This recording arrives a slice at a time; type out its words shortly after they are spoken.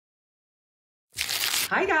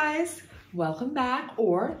Hi guys, welcome back,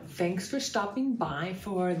 or thanks for stopping by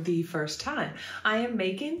for the first time. I am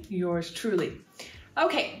Megan, yours truly.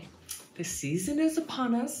 Okay, the season is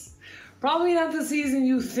upon us. Probably not the season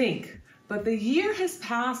you think, but the year has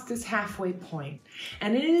passed its halfway point,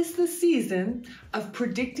 and it is the season of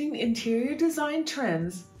predicting interior design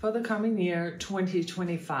trends for the coming year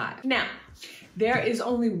 2025. Now, there is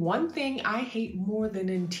only one thing I hate more than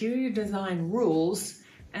interior design rules,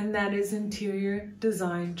 and that is interior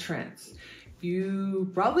design trends. You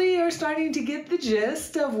probably are starting to get the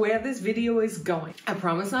gist of where this video is going. I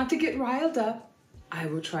promise not to get riled up. I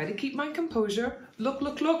will try to keep my composure. Look,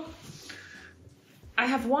 look, look. I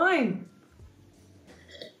have wine.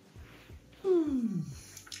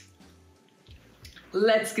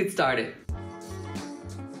 Let's get started.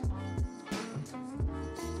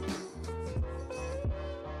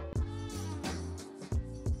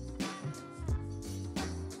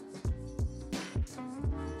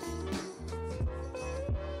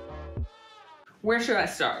 Where should I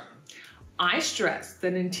start? I stress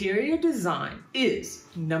that interior design is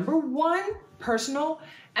number one, personal,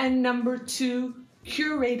 and number two,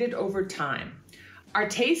 curated over time. Our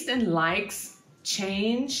taste and likes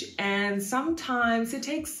change, and sometimes it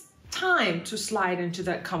takes time to slide into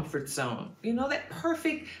that comfort zone. You know, that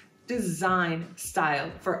perfect design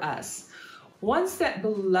style for us. Once that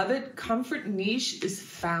beloved comfort niche is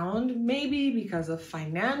found, maybe because of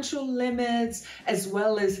financial limits, as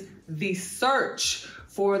well as the search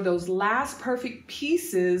for those last perfect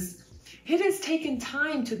pieces, it has taken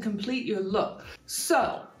time to complete your look.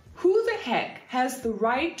 So, who the heck has the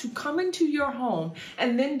right to come into your home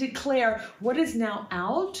and then declare what is now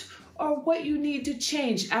out or what you need to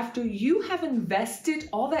change after you have invested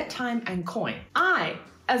all that time and coin? I,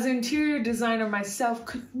 as an interior designer myself,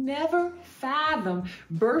 could never fathom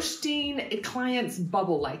bursting a client's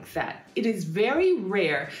bubble like that. It is very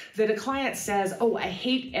rare that a client says, "Oh, I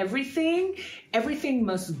hate everything. Everything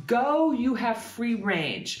must go. You have free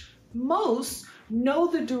range." Most know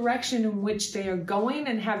the direction in which they are going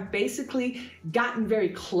and have basically gotten very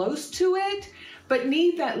close to it, but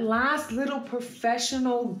need that last little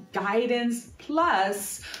professional guidance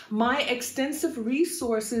plus my extensive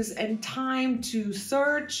resources and time to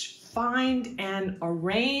search, find, and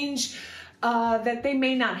arrange that they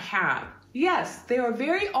may not have. Yes, there are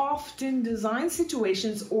very often design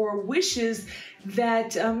situations or wishes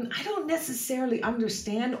that I don't necessarily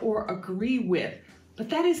understand or agree with, but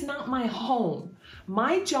that is not my home.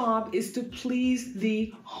 My job is to please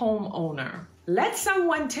the homeowner. Let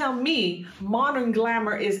someone tell me modern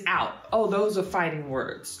glamour is out. Oh, those are fighting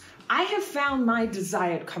words. I have found my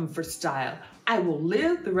desired comfort style. I will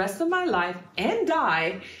live the rest of my life and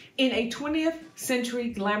die in a 20th century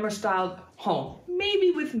glamour styled home,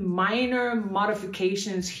 maybe with minor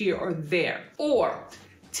modifications here or there. Or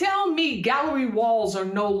tell me gallery walls are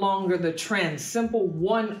no longer the trend, simple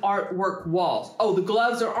one artwork walls. Oh, the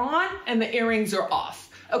gloves are on and the earrings are off.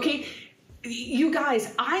 Okay, you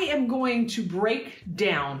guys, I am going to break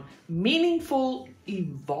down meaningful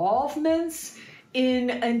evolvements in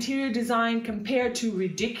interior design compared to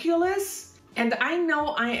ridiculous. And I know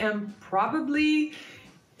I am probably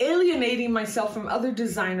alienating myself from other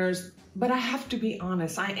designers, but I have to be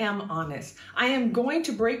honest. I am honest. I am going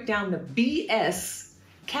to break down the BS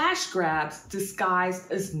cash grabs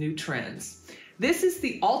disguised as new trends. This is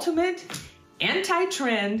the ultimate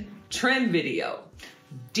anti-trend trend video,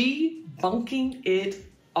 debunking it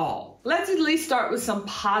all. Let's at least start with some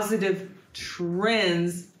positive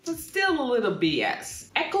trends, but still a little BS.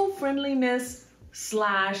 Eco-friendliness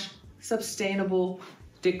 / sustainable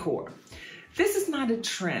decor. This is not a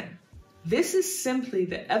trend. This is simply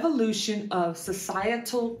the evolution of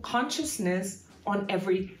societal consciousness on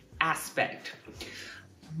every aspect.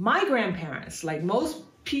 My grandparents, like most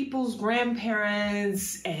people's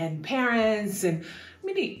grandparents and parents and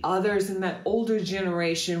many others in that older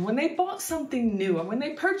generation, when they bought something new or when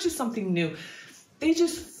they purchased something new, they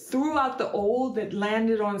just threw out the old that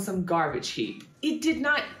landed on some garbage heap. It did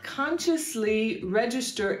not consciously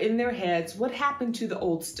register in their heads what happened to the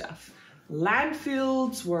old stuff.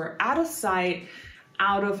 Landfills were out of sight,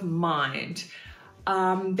 out of mind.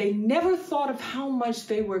 They never thought of how much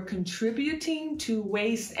they were contributing to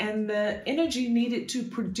waste and the energy needed to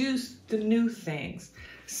produce the new things.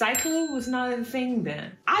 Cycling was not a thing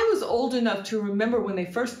then. I was old enough to remember when they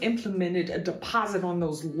first implemented a deposit on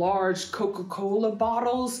those large Coca-Cola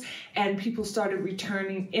bottles and people started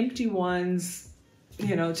returning empty ones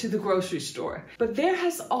to the grocery store. But there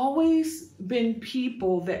has always been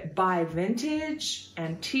people that buy vintage,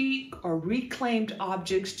 antique, or reclaimed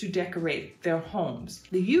objects to decorate their homes.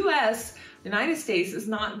 The United States is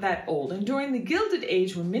not that old, and during the Gilded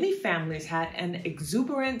Age, when many families had an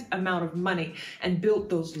exuberant amount of money and built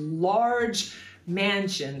those large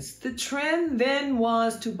mansions, the trend then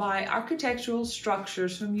was to buy architectural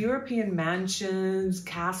structures from European mansions,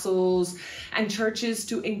 castles, and churches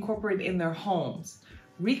to incorporate in their homes,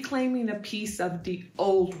 reclaiming a piece of the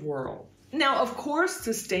old world. Now, of course,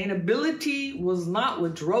 sustainability was not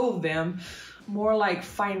what drove them, more like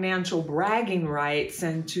financial bragging rights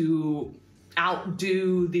and to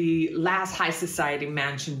outdo the last high society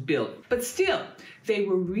mansion built. But still, they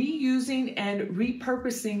were reusing and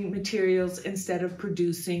repurposing materials instead of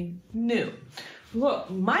producing new. Look,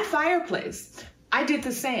 my fireplace, I did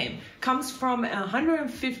the same. Comes from a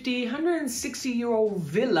 150, 160-year-old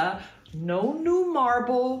villa. No new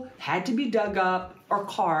marble had to be dug up or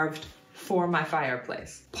carved for my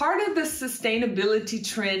fireplace. Part of the sustainability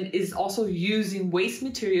trend is also using waste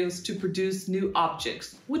materials to produce new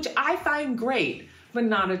objects, which I find great, but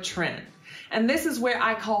not a trend. And this is where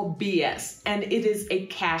I call BS, and it is a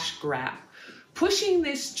cash grab. Pushing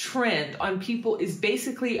this trend on people is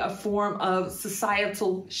basically a form of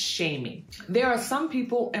societal shaming. There are some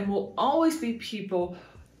people, and will always be people,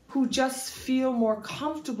 who just feel more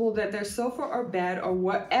comfortable that their sofa or bed or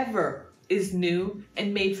whatever is new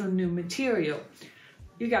and made from new material.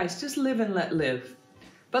 You guys, just live and let live.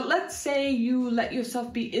 But let's say you let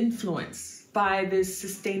yourself be influenced by this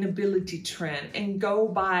sustainability trend and go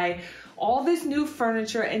buy all this new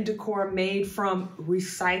furniture and decor made from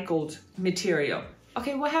recycled material.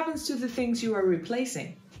 Okay, what happens to the things you are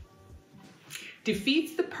replacing?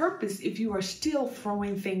 Defeats the purpose if you are still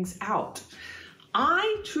throwing things out.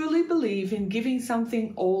 I truly believe in giving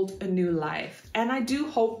something old a new life, and I do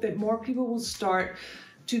hope that more people will start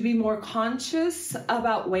to be more conscious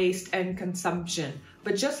about waste and consumption.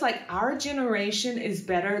 But just like our generation is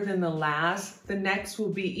better than the last, the next will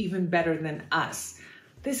be even better than us.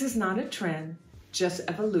 This is not a trend, just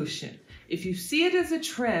evolution. If you see it as a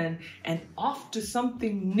trend and off to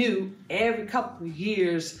something new every couple of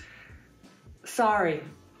years, sorry,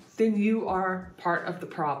 then you are part of the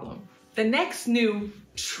problem. The next new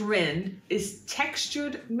trend is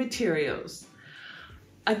textured materials.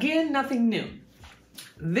 Again, nothing new.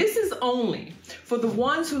 This is only for the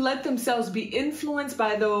ones who let themselves be influenced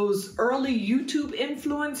by those early YouTube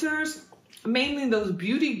influencers, mainly those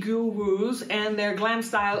beauty gurus and their glam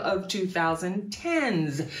style of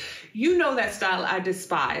 2010s. You know that style I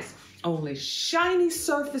despise. Only shiny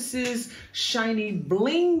surfaces, shiny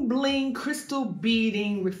bling bling, crystal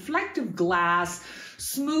beading, reflective glass,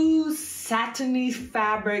 smooth satiny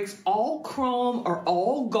fabrics, all chrome or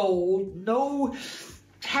all gold, no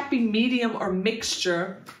happy medium or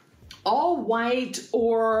mixture, all white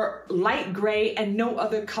or light gray and no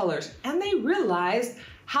other colors. And they realized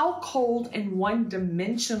how cold and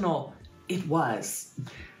one-dimensional it was.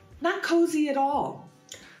 Not cozy at all.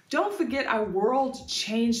 Don't forget, our world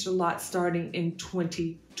changed a lot starting in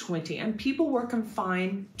 2020, and people were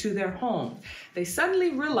confined to their homes. They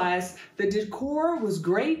suddenly realized the decor was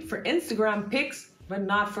great for Instagram pics, but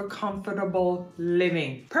not for comfortable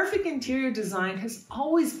living. Perfect interior design has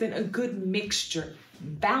always been a good mixture,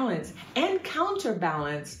 balance, and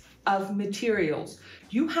counterbalance of materials.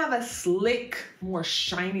 You have a slick, more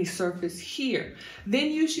shiny surface here.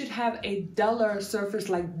 Then you should have a duller surface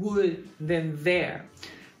like wood than there.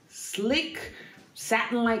 Slick,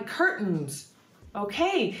 satin-like curtains.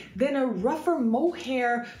 Okay, then a rougher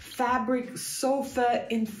mohair fabric sofa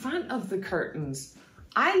in front of the curtains.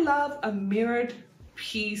 I love a mirrored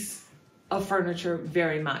piece of furniture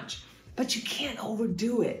very much, but you can't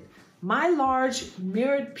overdo it. My large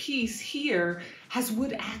mirrored piece here has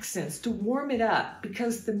wood accents to warm it up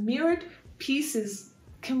because the mirrored pieces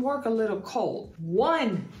can work a little cold.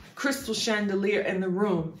 One crystal chandelier in the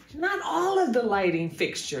room, not all of the lighting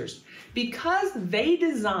fixtures, because they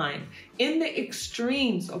design in the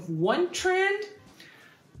extremes of one trend,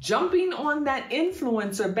 jumping on that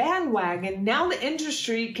influencer bandwagon. Now the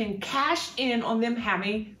industry can cash in on them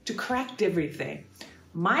having to correct everything.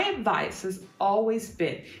 My advice has always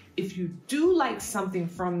been, if you do like something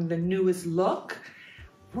from the newest look,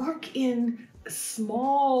 work in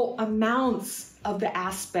small amounts of the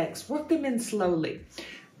aspects, work them in slowly.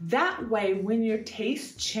 That way, when your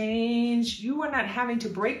tastes change, you are not having to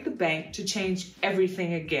break the bank to change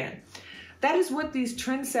everything again. That is what these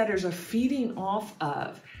trendsetters are feeding off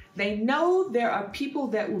of. They know there are people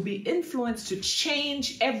that will be influenced to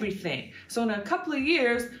change everything. So in a couple of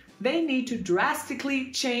years, they need to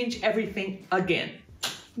drastically change everything again.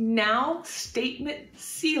 Now, statement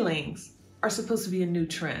ceilings are supposed to be a new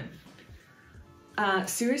trend.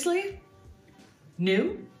 Seriously?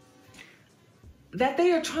 New? That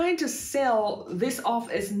they are trying to sell this off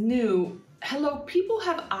as new. Hello, people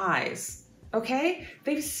have eyes, okay?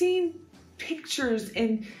 They've seen pictures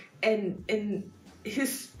and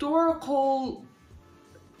historical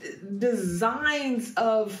designs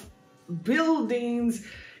of buildings,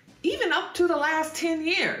 even up to the last 10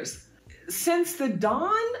 years. Since the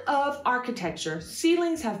dawn of architecture,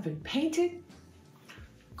 ceilings have been painted,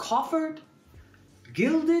 coffered,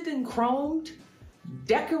 gilded and chromed,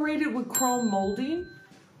 decorated with chrome molding,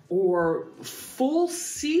 or full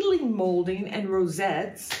ceiling molding and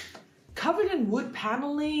rosettes, covered in wood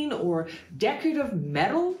paneling or decorative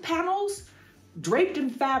metal panels, draped in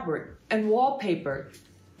fabric and wallpaper.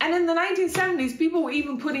 And in the 1970s, people were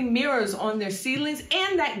even putting mirrors on their ceilings,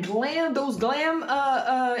 and those glam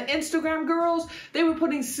Instagram girls, they were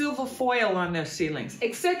putting silver foil on their ceilings,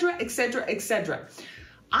 etc., etc., etc.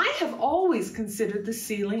 I have always considered the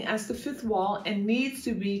ceiling as the fifth wall and needs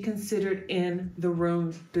to be considered in the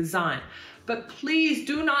room's design. But please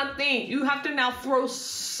do not think you have to now throw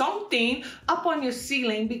something up on your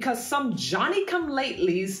ceiling because some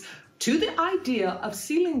Johnny-come-latelys to the idea of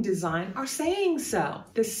ceiling design are saying so.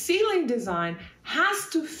 The ceiling design has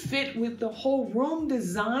to fit with the whole room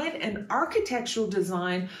design and architectural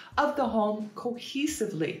design of the home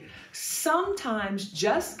cohesively. Sometimes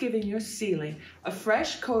just giving your ceiling a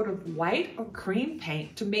fresh coat of white or cream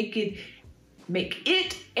paint to make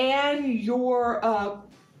it and your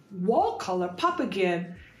wall color pop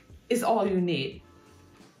again is all you need.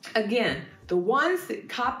 Again, the ones that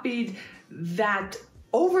copied that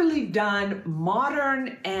overly done,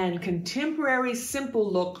 modern and contemporary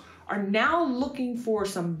simple look are now looking for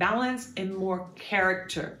some balance and more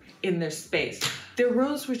character in their space. Their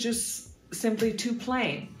rooms were just simply too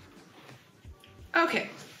plain. Okay,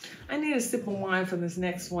 I need a sip of wine for this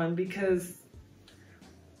next one because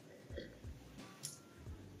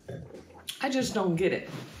I just don't get it.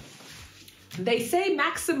 They say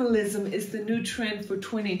maximalism is the new trend for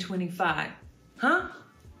 2025. Huh?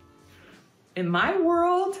 In my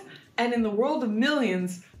world, and in the world of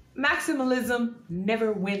millions, maximalism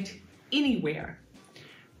never went anywhere.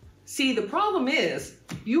 See, the problem is,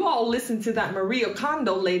 you all listened to that Maria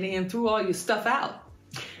Kondo lady and threw all your stuff out.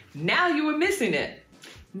 Now you are missing it.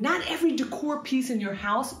 Not every decor piece in your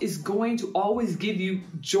house is going to always give you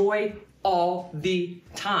joy all the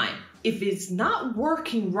time. If it's not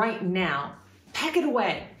working right now, pack it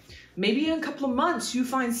away. Maybe in a couple of months, you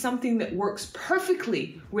find something that works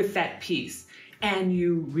perfectly with that piece and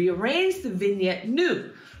you rearrange the vignette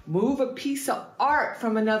new. Move a piece of art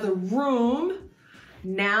from another room.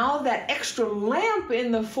 Now that extra lamp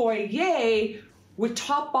in the foyer would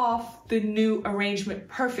top off the new arrangement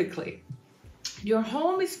perfectly. Your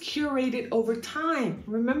home is curated over time,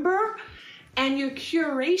 remember? And your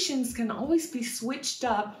curations can always be switched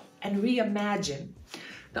up and reimagined.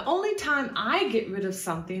 The only time I get rid of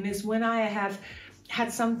something is when I have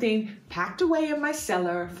had something packed away in my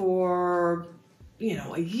cellar for,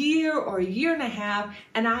 a year or a year and a half,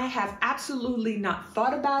 and I have absolutely not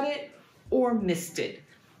thought about it or missed it.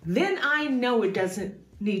 Then I know it doesn't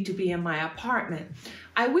need to be in my apartment.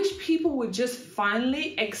 I wish people would just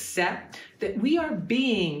finally accept that we are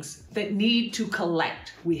beings that need to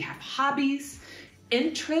collect. We have hobbies,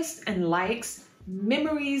 interests and likes,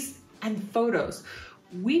 memories and photos.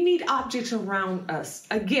 We need objects around us.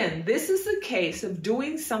 Again, this is the case of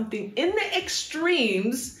doing something in the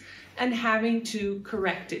extremes and having to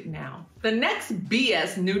correct it now. The next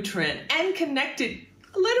BS new trend, and connected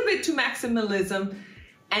a little bit to maximalism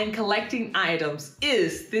and collecting items,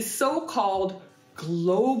 is this so-called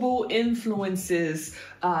global influences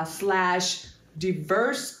 /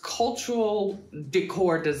 diverse cultural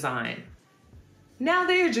decor design. Now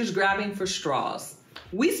they are just grabbing for straws.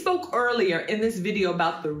 We spoke earlier in this video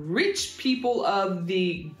about the rich people of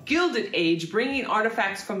the Gilded Age bringing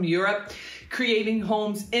artifacts from Europe, creating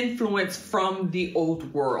homes influenced from the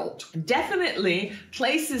old world. Definitely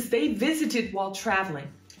places they visited while traveling.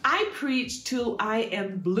 I preach till I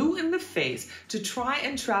am blue in the face to try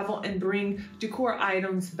and travel and bring decor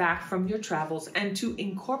items back from your travels and to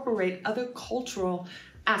incorporate other cultural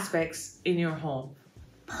aspects in your home.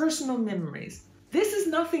 Personal memories. This is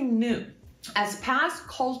nothing new. As past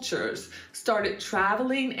cultures started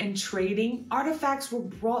traveling and trading, artifacts were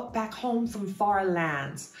brought back home from far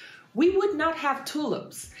lands. We would not have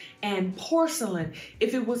tulips and porcelain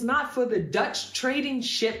if it was not for the Dutch trading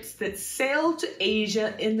ships that sailed to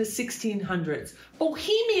Asia in the 1600s.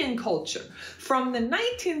 Bohemian culture from the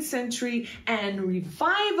 19th century and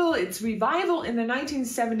its revival in the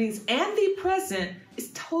 1970s and the present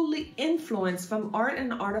is totally influenced from art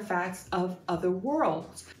and artifacts of other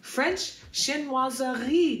worlds. French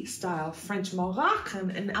chinoiserie style, French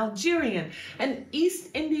Moroccan and Algerian, and East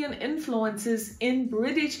Indian influences in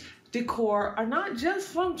British decor are not just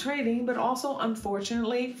from trading, but also,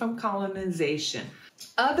 unfortunately, from colonization.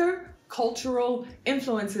 Other cultural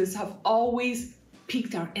influences have always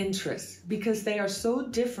piqued our interest because they are so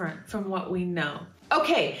different from what we know.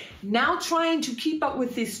 Okay, now trying to keep up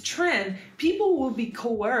with this trend, people will be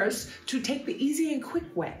coerced to take the easy and quick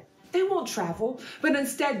way. They won't travel, but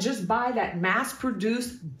instead just buy that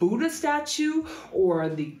mass-produced Buddha statue or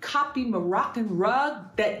the copy Moroccan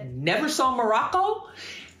rug that never saw Morocco,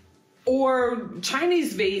 or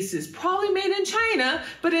Chinese vases, probably made in China,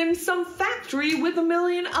 but in some factory with a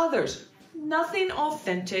million others. Nothing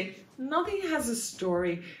authentic, nothing has a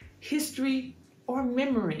story, history, or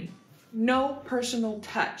memory. No personal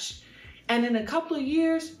touch. And in a couple of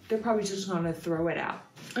years, they're probably just gonna throw it out.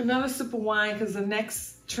 Another sip of wine, because the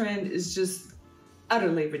next trend is just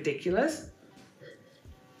utterly ridiculous.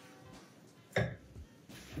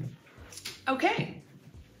 Okay,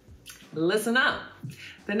 listen up.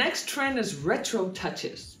 The next trend is retro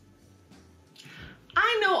touches.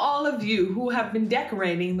 I know all of you who have been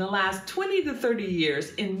decorating the last 20 to 30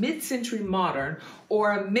 years in mid-century modern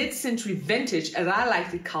or mid-century vintage, as I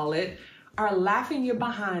like to call it, are laughing your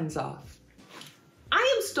behinds off.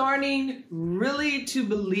 I am starting really to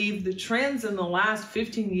believe the trends in the last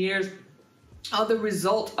 15 years are the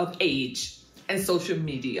result of age and social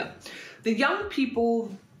media. The young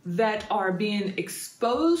people that are being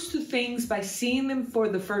exposed to things by seeing them for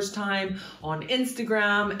the first time on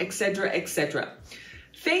Instagram, etc., etc.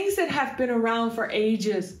 Things that have been around for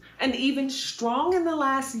ages and even strong in the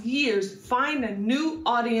last years find a new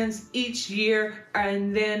audience each year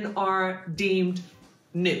and then are deemed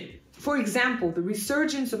new. For example, the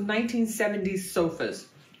resurgence of 1970s sofas,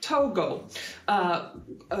 Togo,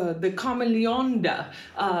 the Camaleonda,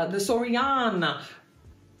 the Soriana,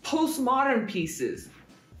 postmodern pieces.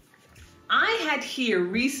 I had here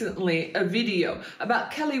recently a video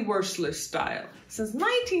about Kelly Wearstler's style. Since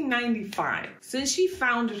 1995, since she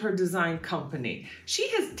founded her design company, she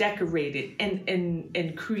has decorated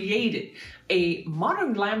and created a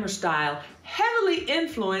modern glamour style heavily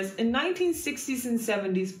influenced in 1960s and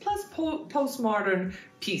 70s plus postmodern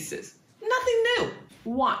pieces. Nothing new.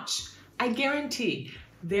 Watch. I guarantee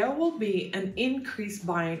there will be an increased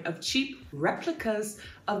buying of cheap replicas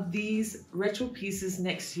of these retro pieces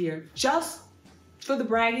next year just for the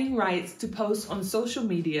bragging rights to post on social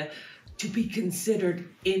media to be considered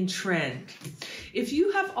in trend. If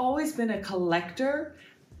you have always been a collector,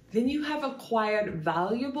 then you have acquired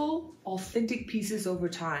valuable, authentic pieces over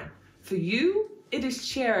time. For you, it is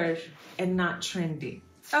cherished and not trendy.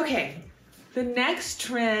 Okay, the next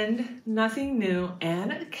trend, nothing new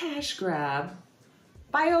and a cash grab,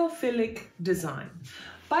 Biophillic Design.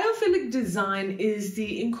 Biophilic design is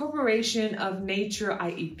the incorporation of nature,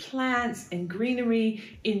 i.e. plants and greenery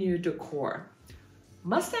in your decor.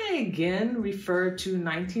 Must I again refer to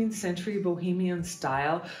 19th century Bohemian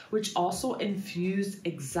style, which also infused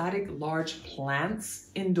exotic large plants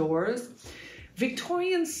indoors?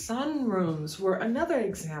 Victorian sunrooms were another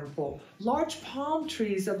example. Large palm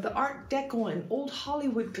trees of the Art Deco and old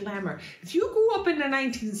Hollywood glamour. If you grew up in the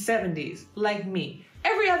 1970s, like me,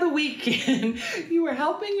 every other weekend, you were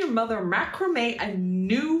helping your mother macrame a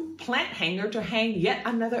new plant hanger to hang yet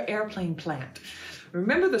another airplane plant.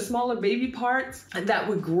 Remember the smaller baby parts that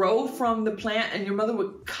would grow from the plant and your mother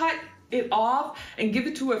would cut it off and give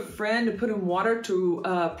it to a friend to put in water to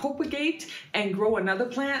propagate and grow another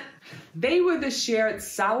plant? They were the shared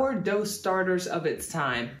sourdough starters of its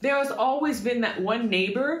time. There has always been that one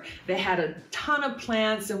neighbor that had a ton of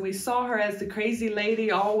plants, and we saw her as the crazy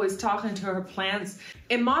lady always talking to her plants.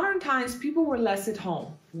 In modern times, people were less at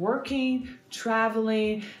home, working,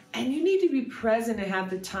 traveling, and you need to be present and have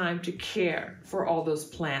the time to care for all those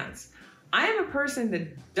plants. I am a person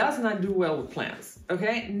that does not do well with plants,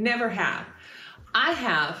 okay? Never have. I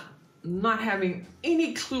have, not having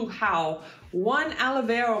any clue how, one aloe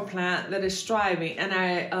vera plant that is striving, and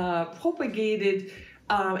I propagated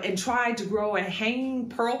and tried to grow a hanging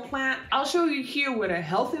pearl plant. I'll show you here what a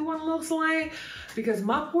healthy one looks like, because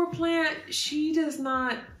my poor plant, she does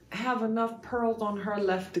not have enough pearls on her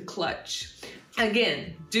left to clutch.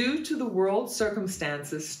 Again, due to the world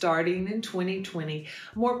circumstances starting in 2020,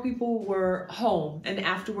 more people were home and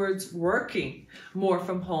afterwards working more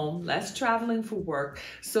from home, less traveling for work,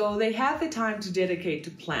 so they had the time to dedicate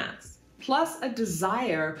to plants. plus a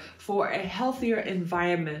desire for a healthier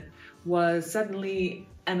environment was suddenly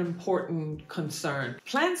an important concern.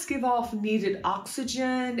 Plants give off needed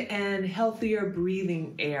oxygen and healthier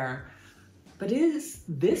breathing air. But is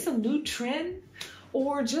this a new trend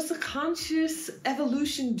or just a conscious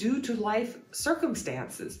evolution due to life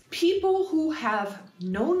circumstances? People who have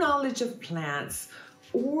no knowledge of plants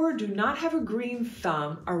or do not have a green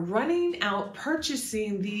thumb are running out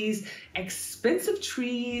purchasing these expensive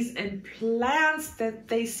trees and plants that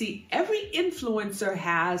they see every influencer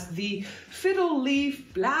has, the fiddle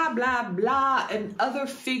leaf, blah, blah, blah, and other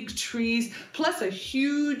fig trees, plus a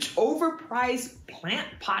huge overpriced plant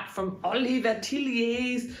pot from Olive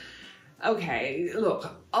Ateliers. Okay,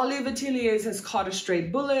 look, Olive Ateliers has caught a stray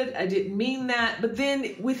bullet. I didn't mean that. But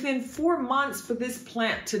then within 4 months for this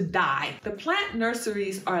plant to die, the plant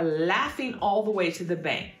nurseries are laughing all the way to the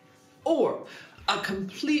bank. Or a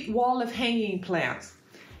complete wall of hanging plants.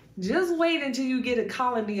 Just wait until you get a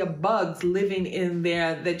colony of bugs living in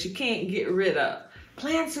there that you can't get rid of.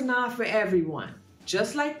 Plants are not for everyone,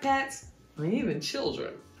 just like pets or even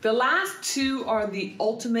children. The last two are the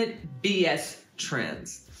ultimate BS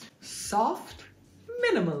trends. Soft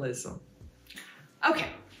minimalism. Okay,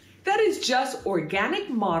 that is just organic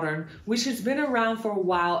modern, which has been around for a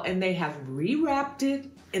while, and they have rewrapped it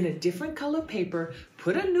in a different color paper,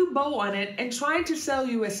 put a new bow on it, and trying to sell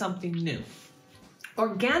you as something new.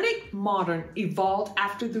 Organic modern evolved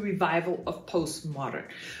after the revival of postmodern,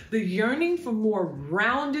 the yearning for more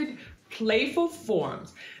rounded, playful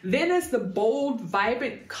forms. Then as the bold,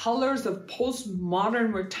 vibrant colors of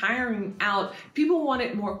postmodern were tiring out, people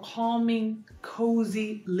wanted more calming,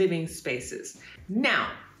 cozy living spaces. Now,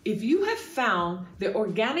 if you have found that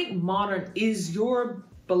organic modern is your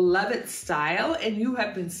beloved style and you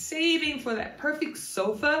have been saving for that perfect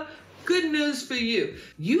sofa, good news for you.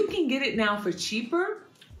 You can get it now for cheaper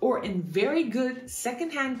or in very good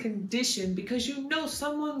secondhand condition because you know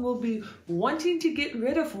someone will be wanting to get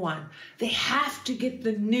rid of one. They have to get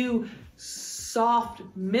the new soft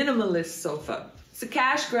minimalist sofa. It's a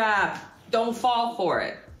cash grab. Don't fall for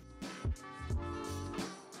it.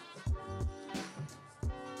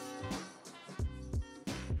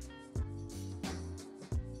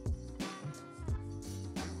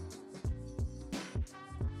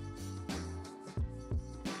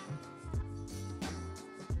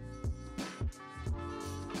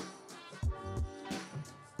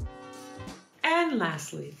 And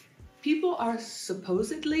lastly, people are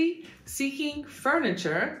supposedly seeking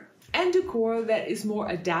furniture and decor that is more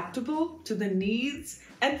adaptable to the needs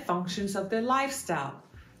and functions of their lifestyle,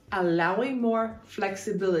 allowing more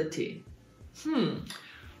flexibility.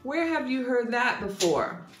 Where have you heard that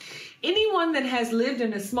before? Anyone that has lived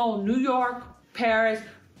in a small New York, Paris,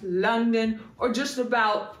 London, or just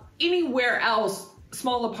about anywhere else,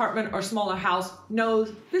 small apartment or smaller house,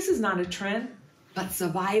 knows this is not a trend, but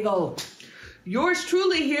survival. Yours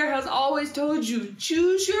truly here has always told you,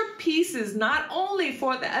 choose your pieces not only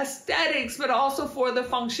for the aesthetics, but also for the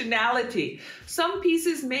functionality. Some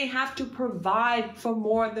pieces may have to provide for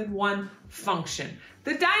more than one function.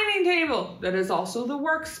 The dining table, that is also the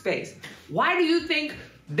workspace. Why do you think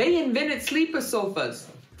they invented sleeper sofas,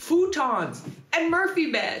 futons, and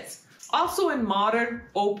Murphy beds? Also in modern,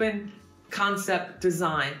 open concept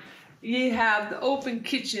design. You have the open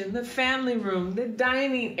kitchen, the family room, the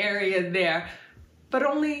dining area there, but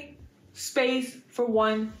only space for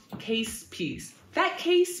one case piece. That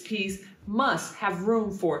case piece must have room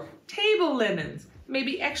for table linens,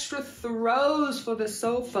 maybe extra throws for the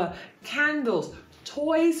sofa, candles,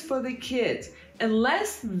 toys for the kids.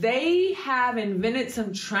 Unless they have invented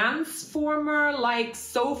some transformer-like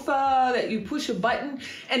sofa that you push a button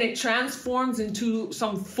and it transforms into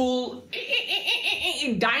some full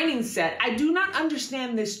dining set, I do not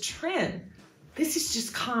understand this trend. This is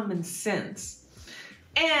just common sense.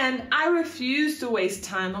 And I refuse to waste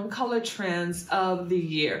time on color trends of the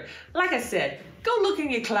year. Like I said, go look in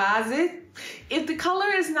your closet. If the color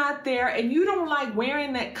is not there and you don't like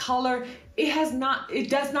wearing that color, it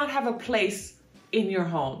does not have a place in your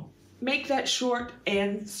home. Make that short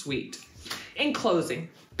and sweet. In closing,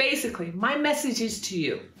 basically, my message is to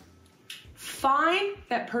you. Find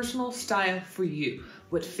that personal style for you,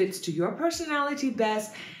 what fits to your personality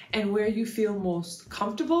best and where you feel most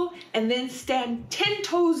comfortable, and then stand 10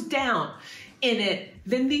 toes down in it.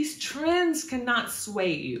 Then these trends cannot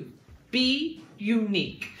sway you. Be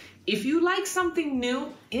unique. If you like something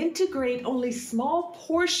new, integrate only small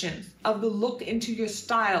portions of the look into your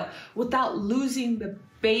style without losing the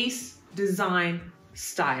base design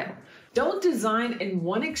style. Don't design in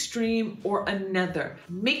one extreme or another.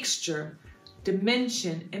 Mixture,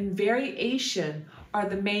 dimension, and variation are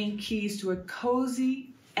the main keys to a cozy,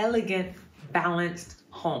 elegant, balanced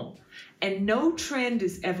home. And no trend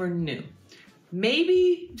is ever new.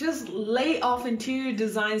 Maybe just lay off interior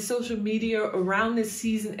design social media around this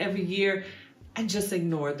season every year and just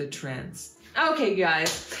ignore the trends. Okay,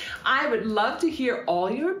 guys, I would love to hear all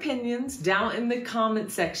your opinions down in the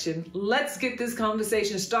comment section. Let's get this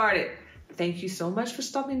conversation started. Thank you so much for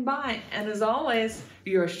stopping by. And as always,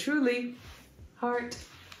 yours truly, Heart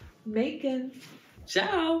Macon.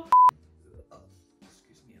 Ciao.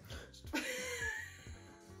 Excuse me, I'm touched.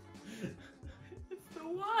 It's the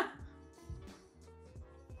one.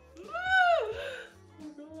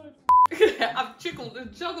 Oh God. I've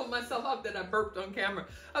juggled myself up that I burped on camera.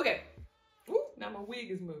 Okay. Ooh, now my wig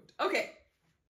is moved. Okay.